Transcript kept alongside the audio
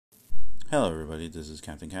Hello, everybody. This is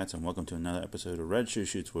Captain Katz, and welcome to another episode of Red Shoe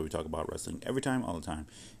Shoots, where we talk about wrestling every time, all the time.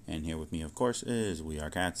 And here with me, of course, is We Are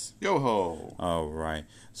Cats. Yo ho! All right.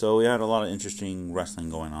 So we had a lot of interesting wrestling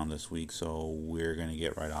going on this week, so we're going to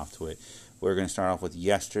get right off to it. We're going to start off with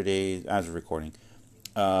yesterday's, as we're recording,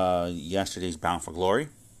 yesterday's Bound for Glory.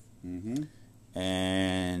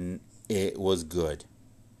 And it was good.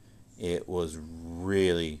 It was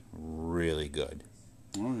really, really good.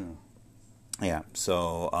 Oh, yeah. Yeah,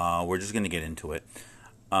 so we're just going to get into it.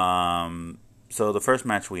 So the first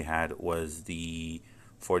match we had was Well,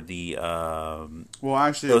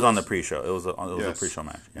 actually, it was on the pre-show. It was a yes. pre-show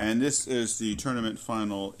match. Yeah. And this is the tournament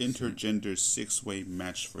final intergender six-way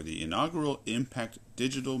match for the inaugural Impact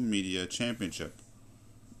Digital Media Championship.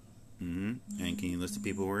 And can you list the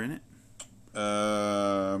people who were in it?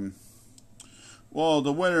 Well,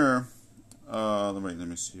 the winner. Let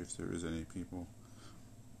me see if there is any people.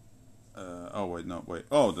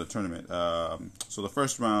 Oh, the tournament. So the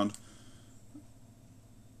first round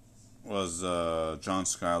was John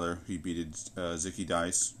Skyler. He beat Zicky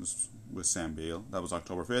Dice with Sam Bale. That was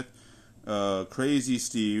October 5th. Crazy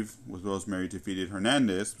Steve with Rosemary defeated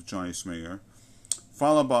Hernandez with Johnny Swinger.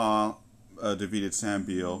 Falaba defeated Sam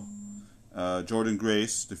Beal. Jordan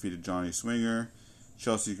Grace defeated Johnny Swinger.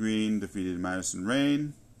 Chelsea Green defeated Madison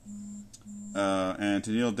Rain. And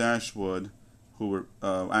Tennille Dashwood, who were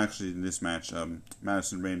actually in this match,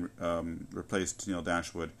 Madison Rain replaced Tennille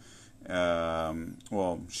Dashwood.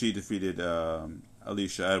 She defeated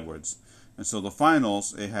Alicia Edwards. And so the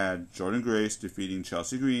finals, it had Jordan Grace defeating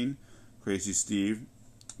Chelsea Green, Crazy Steve.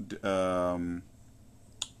 Jordan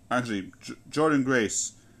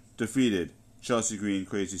Grace defeated Chelsea Green,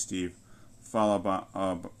 Crazy Steve, Falaban,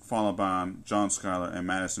 John Skyler, and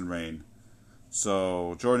Madison Rain.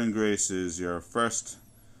 So Jordan Grace is your first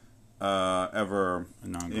ever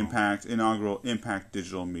inaugural Impact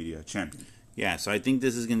Digital Media champion. Yeah, so I think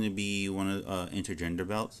this is going to be one of intergender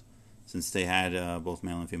belts, since they had both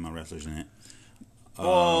male and female wrestlers in it.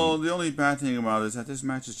 Well, the only bad thing about it is that this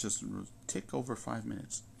match is just tick over 5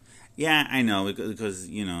 minutes. Yeah, I know, because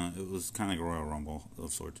it was kind of like a Royal Rumble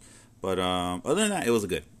of sorts. But other than that, it was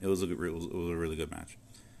good. It was a really good match.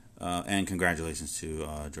 And congratulations to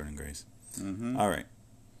Jordan Grace. All right,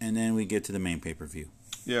 and then we get to the main pay-per-view.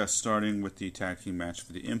 Yeah, starting with the tag team match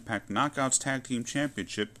for the Impact Knockouts Tag Team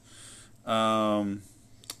Championship. The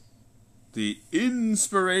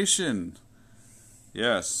Inspiration.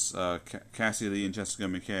 Yes, Cassie Lee and Jessica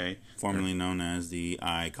McKay. Formerly known as the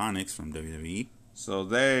Iconics from WWE. So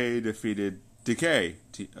they defeated Decay,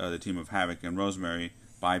 the team of Havoc and Rosemary,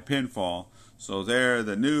 by pinfall. So they're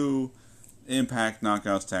the new Impact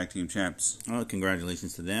Knockouts Tag Team Champs. Well,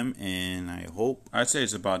 congratulations to them, and I hope... I'd say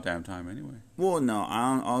it's about damn time anyway. Well, no,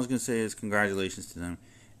 all I was going to say is congratulations to them,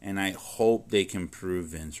 and I hope they can prove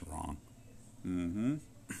Vince wrong.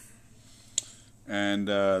 And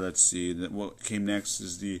let's see, what came next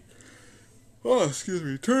is the...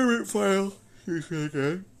 tournament final.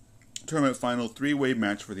 Tournament final three-way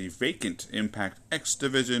match for the vacant Impact X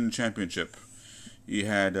Division Championship. You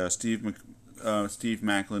had Steve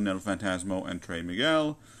Macklin, El Phantasmo, and Trey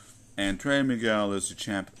Miguel. And Trey Miguel is the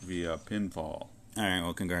champ via pinfall. All right,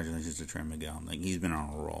 well, congratulations to Trey Miguel. He's been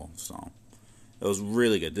on a roll, so it was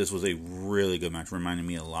really good. This was a really good match. Reminded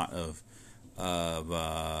me a lot of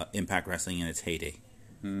Impact Wrestling in its heyday,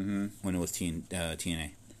 when it was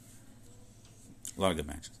TNA. A lot of good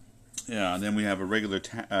matches. Yeah, and then we have a regular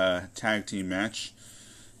tag team match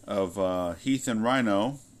of Heath and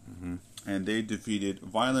Rhino. And they defeated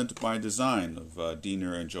Violent by Design of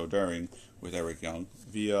Diener and Joe Doering with Eric Young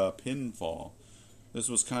via pinfall. This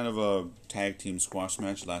was kind of a tag team squash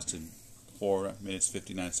match. Lasted 4 minutes,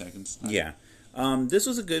 59 seconds. Yeah. This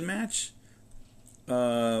was a good match.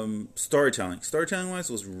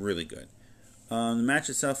 Storytelling-wise was really good. The match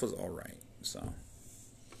itself was alright. So.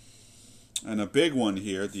 And a big one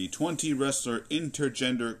here, the 20-wrestler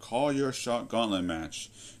intergender Call Your Shot Gauntlet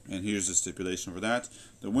match. And here's the stipulation for that.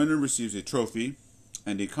 The winner receives a trophy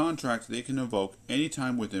and a contract they can invoke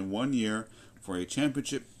anytime within 1 year for a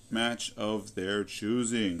championship match of their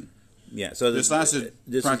choosing. Yeah, so this lasted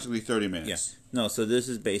practically 30 minutes. Yeah. No, so this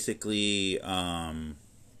is basically Money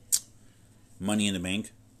in the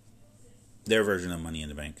Bank. Their version of Money in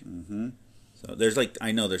the Bank. So there's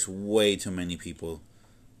I know there's way too many people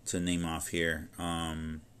to name off here.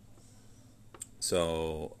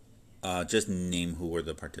 Just name who were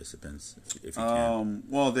the participants, if you can.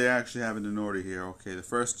 Well, they actually have it in order here. Okay, the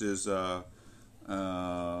first is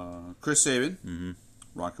Chris Sabin,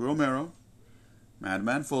 Rocky Romero,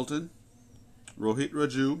 Madman Fulton, Rohit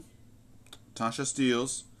Raju, Tasha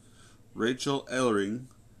Steeles, Rachel Ellering,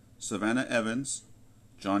 Savannah Evans,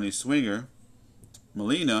 Johnny Swinger,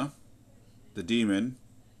 Melina, The Demon,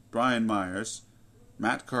 Brian Myers,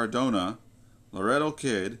 Matt Cardona, Laredo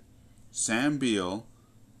Kid, Sam Beal,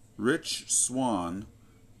 Rich Swann,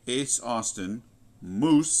 Ace Austin,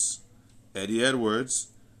 Moose, Eddie Edwards,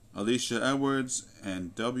 Alicia Edwards,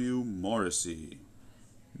 and W. Morrissey.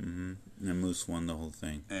 Mm-hmm. And Moose won the whole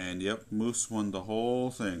thing. And yep, Moose won the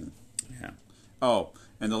whole thing. Yeah. Oh,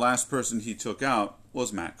 and the last person he took out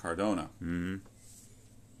was Matt Cardona. Mm-hmm.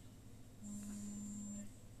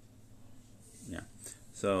 Yeah.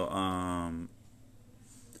 So, all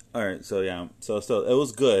right. So yeah. So it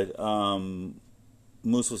was good.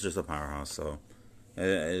 Moose was just a powerhouse, so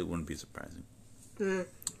it wouldn't be surprising. Mm.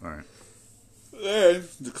 All right. And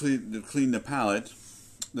to clean the palate,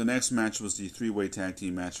 the next match was the three-way tag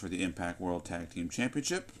team match for the Impact World Tag Team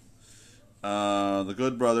Championship. The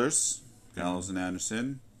Good Brothers, Gallows and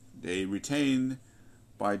Anderson, they retained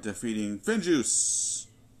by defeating Finjuice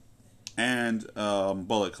and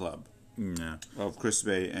Bullet Club of Chris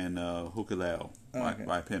Bay and Hukuleo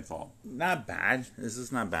by pinfall. Not bad. This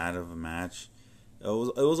is not bad of a match. It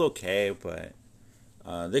was okay, but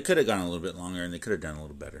they could have gone a little bit longer and they could have done a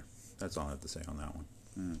little better. That's all I have to say on that one.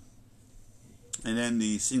 Mm. And then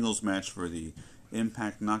the singles match for the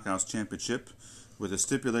Impact Knockouts Championship, with a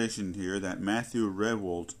stipulation here that Matthew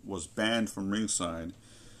Rehwoldt was banned from ringside,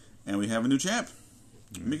 and we have a new champ.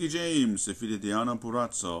 Mickie James defeated Deonna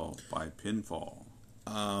Purrazzo by pinfall.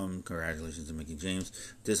 Congratulations to Mickie James.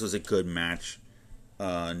 This was a good match.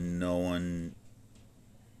 No one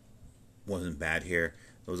wasn't bad here.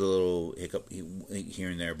 There was a little hiccup here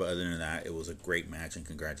and there, but other than that, it was a great match, and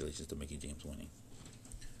congratulations to Mickie James winning.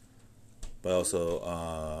 But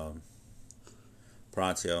also,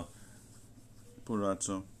 Purrazzo,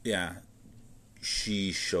 yeah,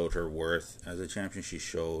 she showed her worth as a champion. She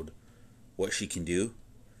showed what she can do.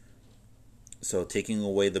 So taking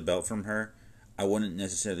away the belt from her, I wouldn't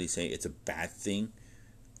necessarily say it's a bad thing.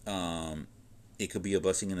 It could be a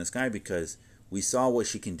blessing in the sky because we saw what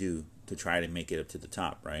she can do to try to make it up to the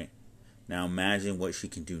top, right? Now imagine what she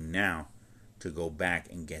can do now to go back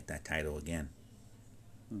and get that title again.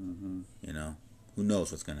 Mm-hmm. You know, who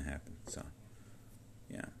knows what's going to happen? So,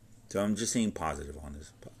 yeah. So I'm just saying positive on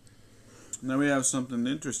this. Now we have something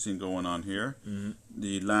interesting going on here. Mm-hmm.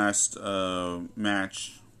 The last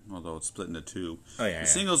match, although it's split into two. Oh, yeah. The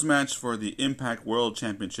singles match for the Impact World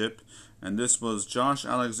Championship, and this was Josh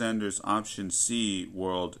Alexander's Option C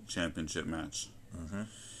World Championship match. Mm-hmm.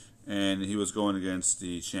 And he was going against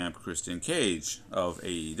the champ Christian Cage of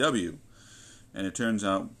AEW. And it turns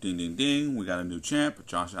out, ding, ding, ding, we got a new champ.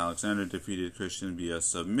 Josh Alexander defeated Christian via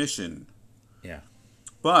submission. Yeah.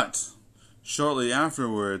 But shortly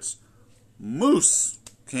afterwards, Moose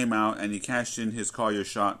came out and he cashed in his Call Your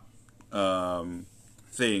Shot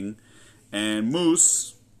thing. And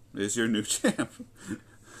Moose is your new champ.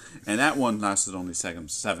 And that one lasted only 7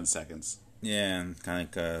 seconds. Yeah, kind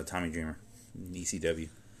of like Tommy Dreamer, ECW.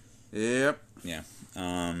 Yep. Yeah.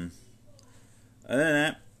 Other than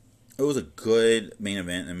that, it was a good main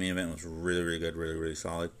event. The main event was really, really good, really, really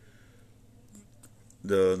solid.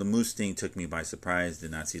 The Moose thing took me by surprise.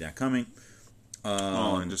 Did not see that coming.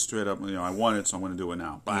 And just straight up, I won it, so I'm going to do it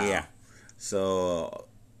now. Bye. Yeah. So,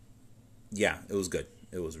 yeah, it was good.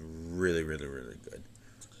 It was really, really, really good.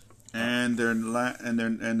 And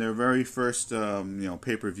their very first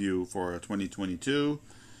pay-per-view for 2022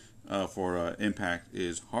 for Impact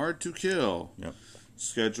is Hard to Kill. Yep.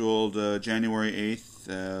 Scheduled January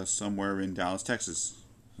 8th somewhere in Dallas, Texas.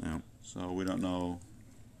 Yeah. So we don't know,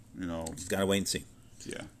 Just gotta wait and see.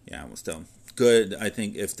 Yeah. Yeah, well, still good. I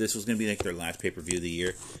think if this was gonna be like their last pay-per-view of the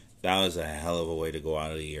year, that was a hell of a way to go out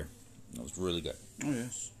of the year. That was really good. Oh,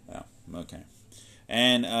 yes. Yeah. Okay.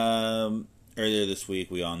 And earlier this week,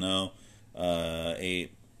 we all know a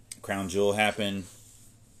Crown Jewel happened.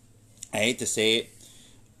 I hate to say it.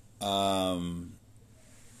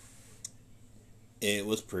 It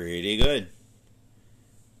was pretty good.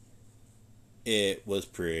 It was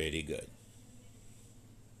pretty good.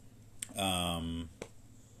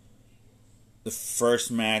 The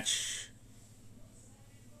first match,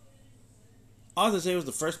 all to say was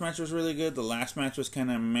the first match was really good. The last match was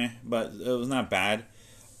kind of meh, but it was not bad.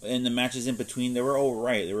 And the matches in between, they were all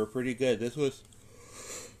right. They were pretty good. This was,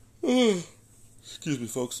 excuse me,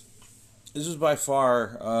 folks. This was by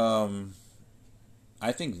far,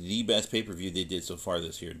 I think, the best pay-per-view they did so far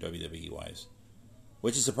this year, WWE-wise.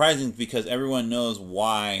 Which is surprising because everyone knows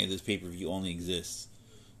why this pay-per-view only exists.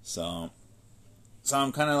 So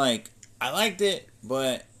I'm kind of like, I liked it,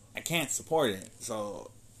 but I can't support it.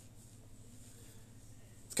 So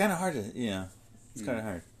it's kind of hard to, it's kind of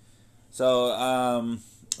hard. So,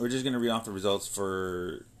 we're just gonna read off the results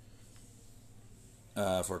for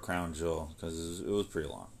Crown Jewel because it was pretty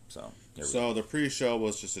long. So the pre-show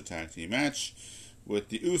was just a tag team match with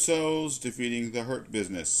the Usos defeating the Hurt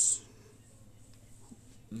Business.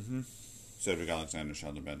 Mm-hmm. Cedric Alexander,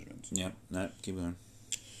 Shelton Benjamin. Yep. Keep going.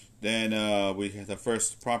 Then we had the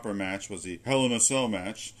first proper match was the Hell in a Cell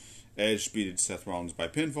match. Edge beat Seth Rollins by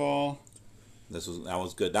pinfall. That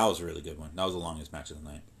was good. That was a really good one. That was the longest match of the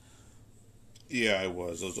night. Yeah, it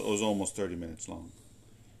was. It was almost 30 minutes long.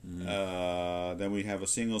 Mm-hmm. Then we have a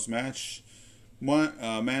singles match.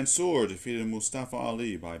 Mansoor defeated Mustafa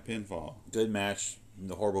Ali by pinfall. Good match.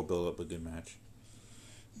 The horrible build-up, but good match.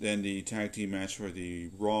 Then the tag team match for the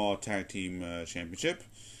Raw Tag Team Championship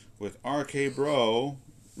with RK Bro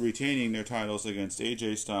retaining their titles against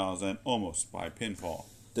AJ Styles and Omos by pinfall.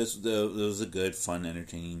 This was a good, fun,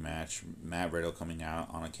 entertaining match. Matt Riddle coming out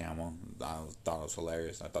on a camel. I thought it was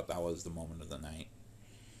hilarious. I thought that was the moment of the night.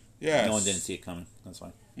 Yes. No one didn't see it coming. That's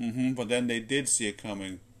why. Mm-hmm. But then they did see it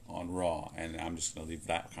coming on Raw, and I'm just going to leave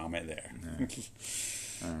that comment there. Yeah.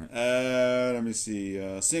 All right. Let me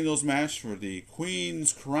see. Singles match for the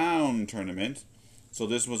Queen's Crown tournament. So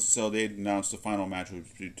they announced the final match would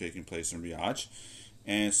be taking place in Riyadh,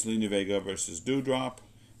 and Selena Vega versus Doudrop,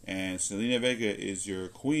 and Selena Vega is your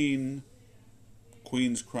Queen's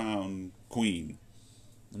Crown Queen.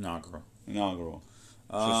 Inaugural.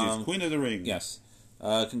 So she's Queen of the Ring. Yes.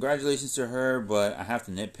 Congratulations to her, but I have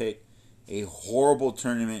to nitpick. A horrible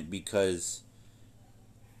tournament because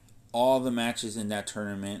all the matches in that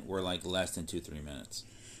tournament were like less than 2-3 minutes.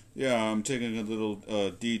 Yeah, I'm taking a little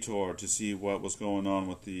detour to see what was going on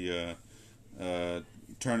with the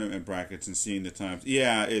tournament brackets and seeing the times.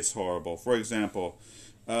 Yeah, it's horrible. For example,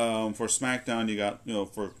 for SmackDown, you got,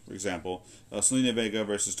 for example, Selena Vega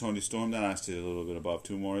versus Toni Storm. That lasted a little bit above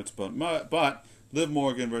 2 minutes. But Liv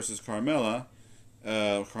Morgan versus Carmella.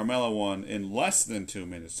 Carmella won in less than 2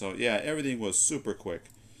 minutes. So, yeah, everything was super quick.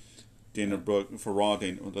 Dana Brooke, for Raw,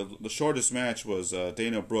 the shortest match was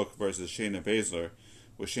Dana Brooke versus Shayna Baszler,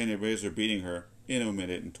 with Shayna Baszler beating her in 1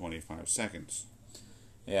 minute and 25 seconds.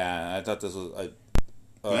 Yeah, I thought this was...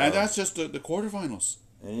 that's just the quarterfinals.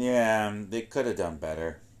 Yeah, they could have done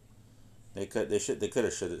better. They should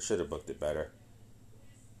have booked it better.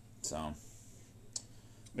 So...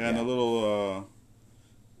 And a little...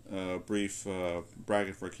 brief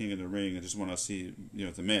bracket for King of the Ring. I just want to see,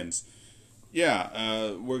 the men's.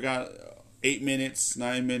 Yeah, we got 8 minutes,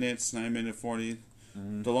 9 minutes, 9 minute 40.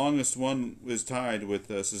 Mm-hmm. The longest one is tied with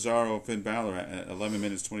Cesaro Finn Balor at 11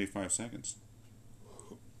 minutes 25 seconds.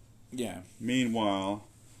 Yeah. Meanwhile,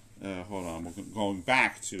 hold on, we're going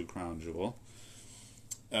back to Crown Jewel.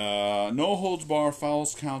 No holds bar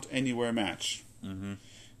Falls Count Anywhere match. Mm-hmm.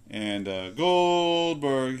 And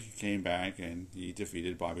Goldberg came back and he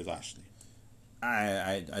defeated Bobby Lashley.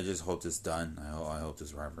 I just hope this done. I hope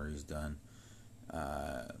this rivalry is done.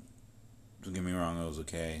 Don't get me wrong, it was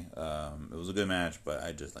okay. It was a good match, but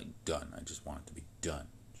I just done. I just want it to be done.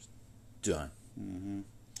 Just done. Mm-hmm.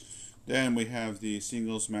 Then we have the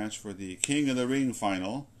singles match for the King of the Ring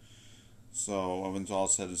final. So when it's all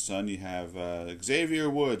said and done, you have Xavier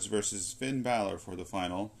Woods versus Finn Balor for the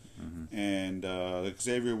final. Mm-hmm. And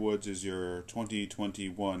Xavier Woods is your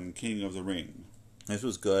 2021 King of the Ring. This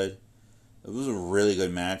was good. It was a really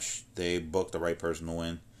good match. They booked the right person to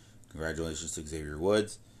win. Congratulations to Xavier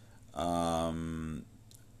Woods.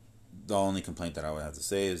 The only complaint that I would have to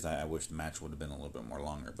say is that I wish the match would have been a little bit more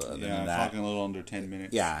longer. But other than that, talking a little under 10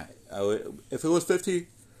 minutes. Yeah, if it was 15...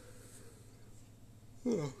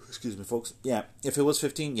 Oh, excuse me, folks. Yeah, if it was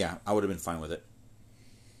 15, yeah, I would have been fine with it.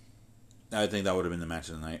 I think that would have been the match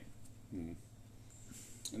of the night.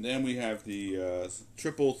 And then we have the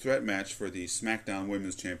triple threat match for the SmackDown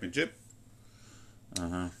Women's Championship.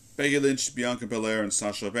 Becky Lynch, Bianca Belair, and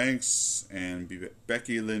Sasha Banks. And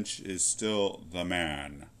Becky Lynch is still the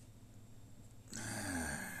man.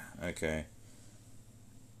 Okay.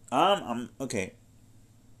 Okay.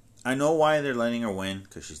 I know why they're letting her win,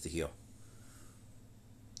 because she's the heel.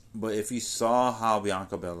 But if you saw how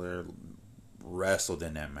Bianca Belair wrestled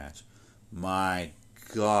in that match, my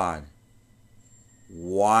God,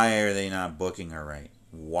 why are they not booking her right?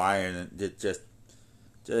 Why are they just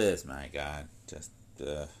my God,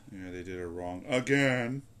 yeah, they did it wrong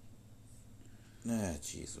again.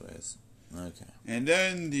 Jeez Whiz. Okay. And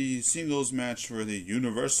then the singles match for the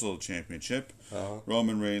Universal Championship,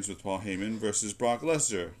 Roman Reigns with Paul Heyman versus Brock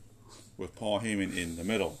Lesnar, with Paul Heyman in the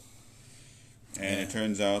middle. And it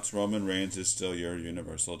turns out Roman Reigns is still your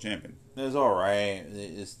Universal Champion. It's all right.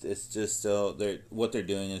 It's just still what they're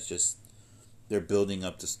doing is just they're building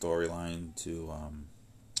up the storyline to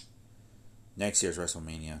next year's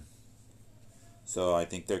WrestleMania. So I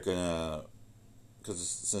think they're gonna, because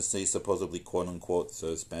since they supposedly quote unquote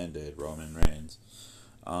suspended Roman Reigns,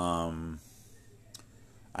 I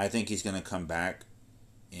think he's gonna come back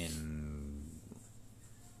in.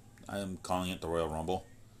 I'm calling it the Royal Rumble.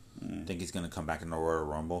 I think he's gonna come back in the Royal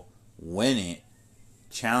Rumble, win it,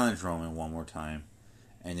 challenge Roman one more time,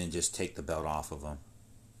 and then just take the belt off of him.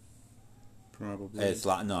 Probably. I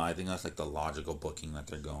think that's like the logical booking that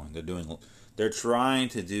they're going. They're trying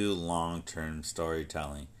to do long term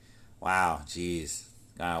storytelling. Wow, jeez,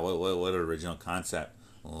 God, what original concept?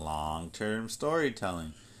 Long term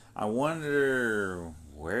storytelling. I wonder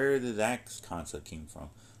where did that concept came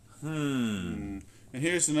from. And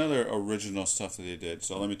here's another original stuff that they did.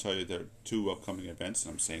 So let me tell you, there are 2 upcoming events.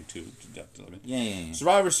 And I'm saying 2 to depth of it. Yeah.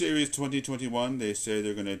 Survivor Series 2021. They say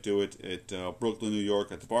they're going to do it at Brooklyn, New York,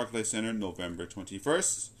 at the Barclays Center, November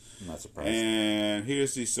 21st. I'm not surprised. And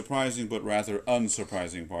here's the surprising but rather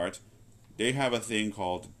unsurprising part. They have a thing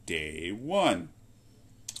called Day 1.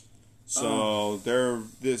 So they're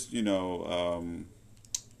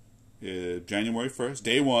January 1st,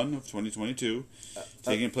 Day 1 of 2022,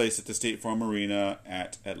 taking place at the State Farm Arena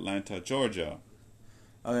at Atlanta, Georgia.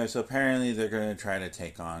 Okay, so apparently they're going to try to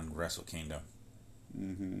take on Wrestle Kingdom.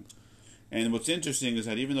 And what's interesting is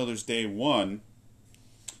that even though there's Day 1,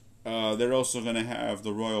 they're also going to have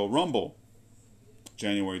the Royal Rumble,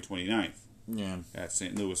 January 29th. Yeah. At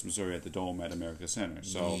St. Louis, Missouri, at the Dome at America Center.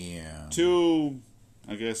 So, yeah. 2,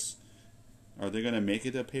 I guess, are they going to make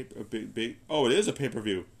it a big? Oh, it is a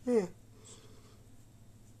pay-per-view. Like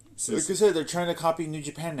I said, they're trying to copy New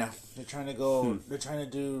Japan now. They're trying to go. They're trying to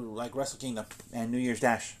do like Wrestle Kingdom and New Year's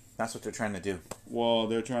Dash. That's what they're trying to do. Well,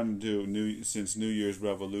 they're trying to do since New Year's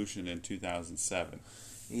Revolution in 2007.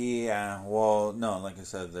 Yeah. Well, no. Like I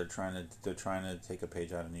said, they're trying to take a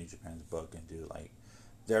page out of New Japan's book and do like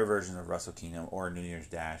their version of Wrestle Kingdom or New Year's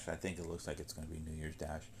Dash. I think it looks like it's going to be New Year's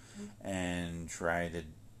Dash, and try to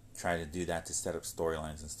do that to set up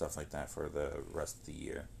storylines and stuff like that for the rest of the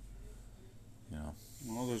year. You know.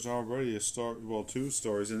 Well, there's already 2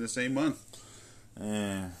 stories in the same month.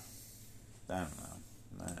 I don't know.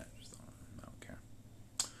 I don't care.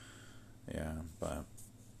 Yeah, but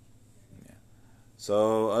yeah.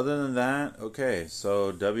 So other than that, okay.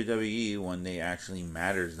 So WWE, when they actually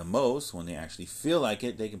matters the most, when they actually feel like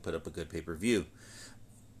it, they can put up a good pay-per-view.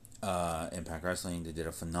 Impact Wrestling, they did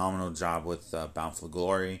a phenomenal job with Bound for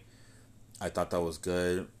Glory. I thought that was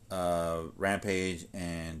good. Rampage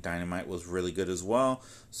and Dynamite was really good as well.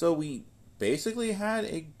 So we basically had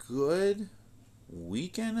a good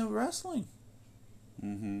weekend of wrestling.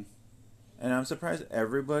 And I'm surprised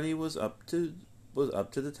everybody was up to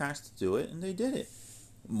the task to do it, and they did it.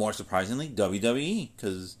 More surprisingly, WWE,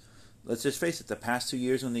 because let's just face it, the past 2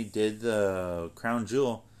 years when they did the Crown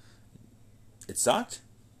Jewel, it sucked.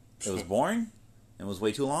 It was boring. It was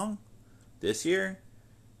way too long. This year,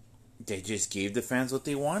 they just gave the fans what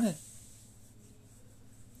they wanted.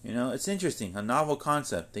 You know, it's interesting. A novel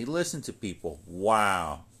concept. They listen to people.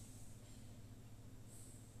 Wow.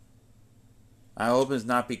 I hope it's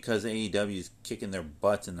not because AEW is kicking their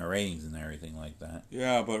butts in the ratings and everything like that.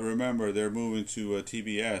 Yeah, but remember they're moving to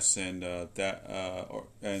TBS, and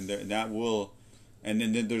that will, and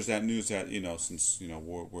then there's that news that since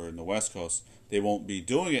we're in the West Coast, they won't be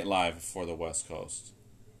doing it live for the West Coast,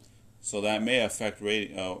 so that may affect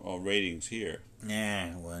ratings here. Nah,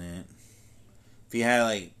 it wouldn't. If you had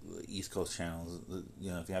like East Coast channels,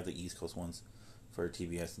 if you have the East Coast ones for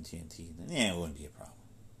TBS and TNT, then it wouldn't be a problem.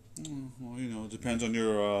 Well, it depends on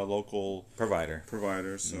your local provider,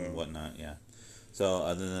 so and whatnot. Yeah. So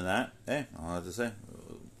other than that, hey, all I have to say,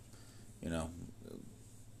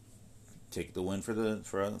 take the win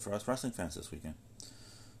for us wrestling fans this weekend.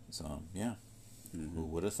 So yeah, who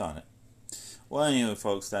would have thought it? Well, anyway,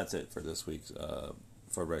 folks, that's it for this week's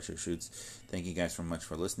for Retro Shoots. Thank you guys so much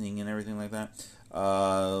for listening and everything like that.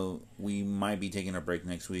 We might be taking a break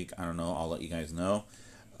next week. I don't know. I'll let you guys know.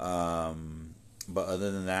 But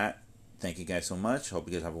other than that, thank you guys so much. Hope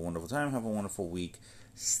you guys have a wonderful time. Have a wonderful week.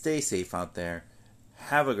 Stay safe out there.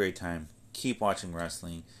 Have a great time. Keep watching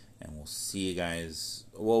wrestling, and we'll see you guys.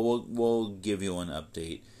 Well, we'll give you an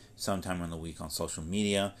update sometime in the week on social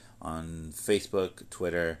media, on Facebook,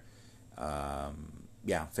 Twitter.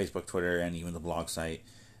 Facebook, Twitter, and even the blog site.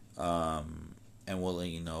 And we'll let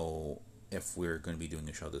you know if we're going to be doing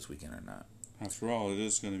a show this weekend or not. After all, it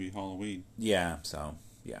is going to be Halloween. Yeah, so,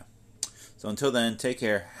 yeah. So until then, take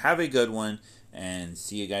care, have a good one, and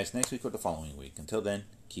see you guys next week or the following week. Until then,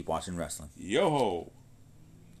 keep watching wrestling. Yo-ho!